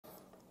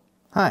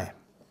Hi,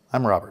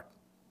 I'm Robert.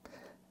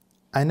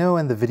 I know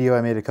in the video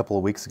I made a couple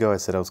of weeks ago I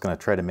said I was going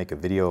to try to make a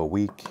video a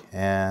week,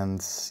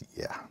 and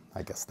yeah,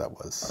 I guess that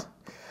was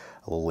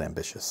a little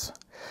ambitious.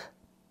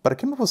 But I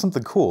came up with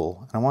something cool,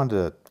 and I wanted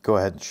to go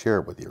ahead and share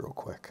it with you real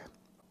quick.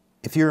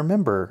 If you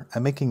remember,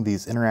 I'm making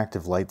these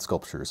interactive light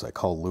sculptures I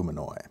call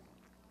Lumanoi.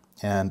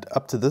 And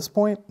up to this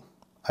point,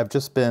 I've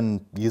just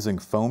been using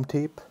foam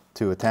tape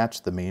to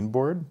attach the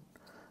mainboard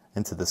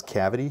into this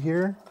cavity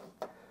here,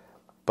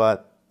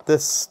 but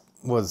this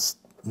was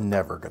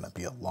never going to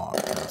be a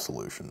long-term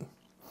solution.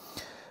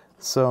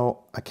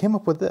 So I came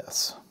up with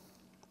this.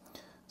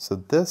 So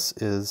this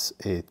is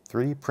a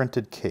 3D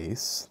printed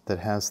case that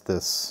has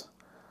this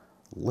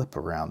lip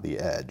around the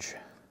edge.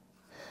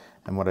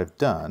 And what I've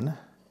done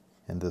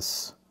in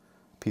this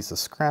piece of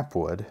scrap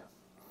wood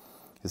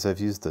is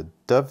I've used a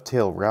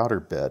dovetail router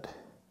bit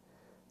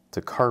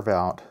to carve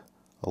out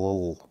a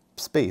little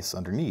space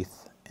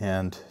underneath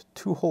and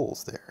 2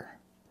 holes there.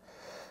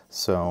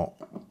 So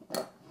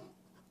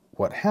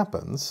what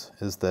happens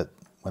is that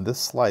when this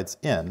slides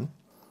in,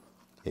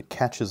 it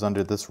catches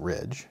under this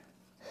ridge,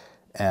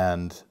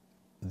 and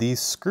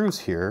these screws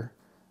here,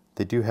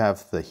 they do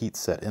have the heat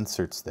set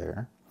inserts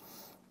there.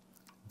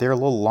 They're a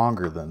little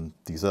longer than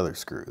these other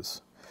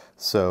screws,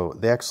 so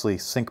they actually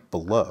sink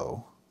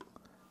below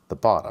the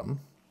bottom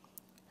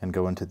and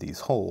go into these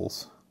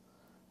holes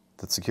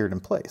that's secured in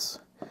place.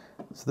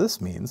 So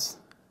this means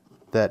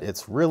that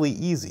it's really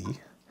easy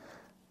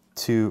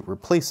to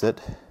replace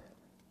it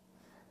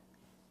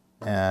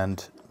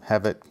and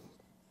have it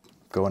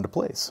go into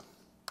place.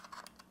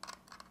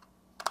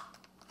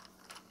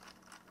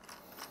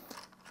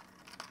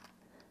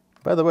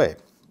 By the way,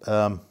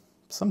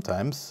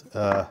 sometimes,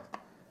 I don't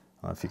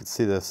know if you can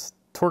see this,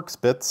 Torx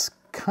bits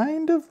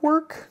kind of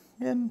work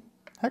in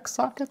hex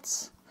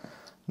sockets.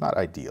 Not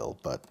ideal,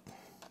 but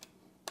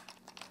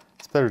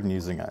it's better than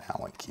using an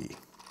Allen key.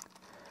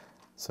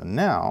 So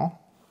now,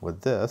 with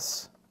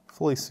this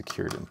fully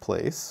secured in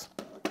place,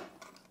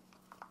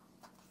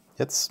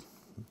 it's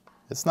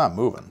not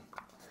moving,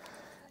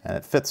 and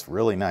it fits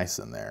really nice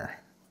in there.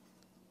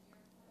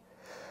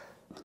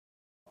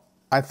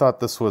 I thought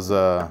this was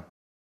a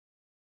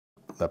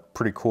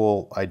pretty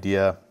cool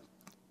idea.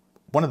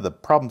 One of the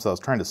problems I was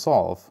trying to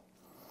solve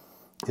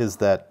is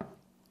that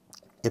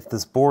if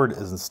this board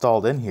is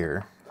installed in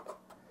here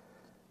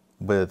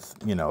with,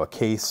 you know, a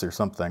case or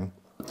something,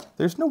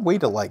 there's no way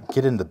to like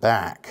get in the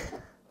back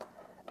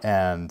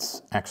and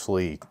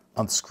actually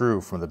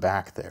unscrew from the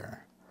back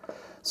there.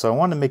 So I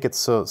want to make it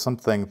so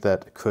something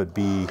that could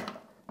be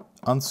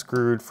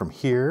unscrewed from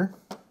here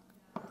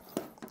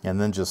and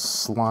then just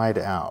slide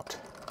out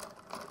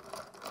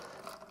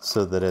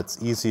so that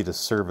it's easy to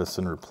service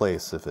and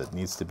replace if it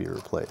needs to be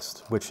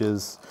replaced, which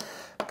is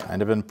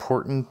kind of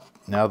important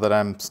now that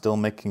I'm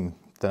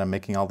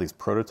making all these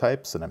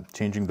prototypes and I'm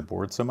changing the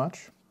board so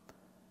much.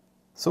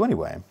 So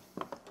anyway,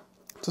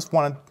 just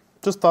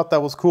thought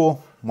that was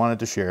cool, wanted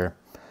to share.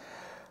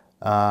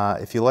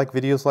 If you like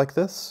videos like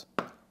this,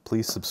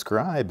 please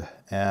subscribe,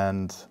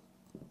 and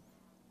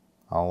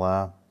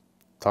I'll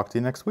talk to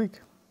you next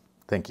week.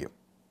 Thank you.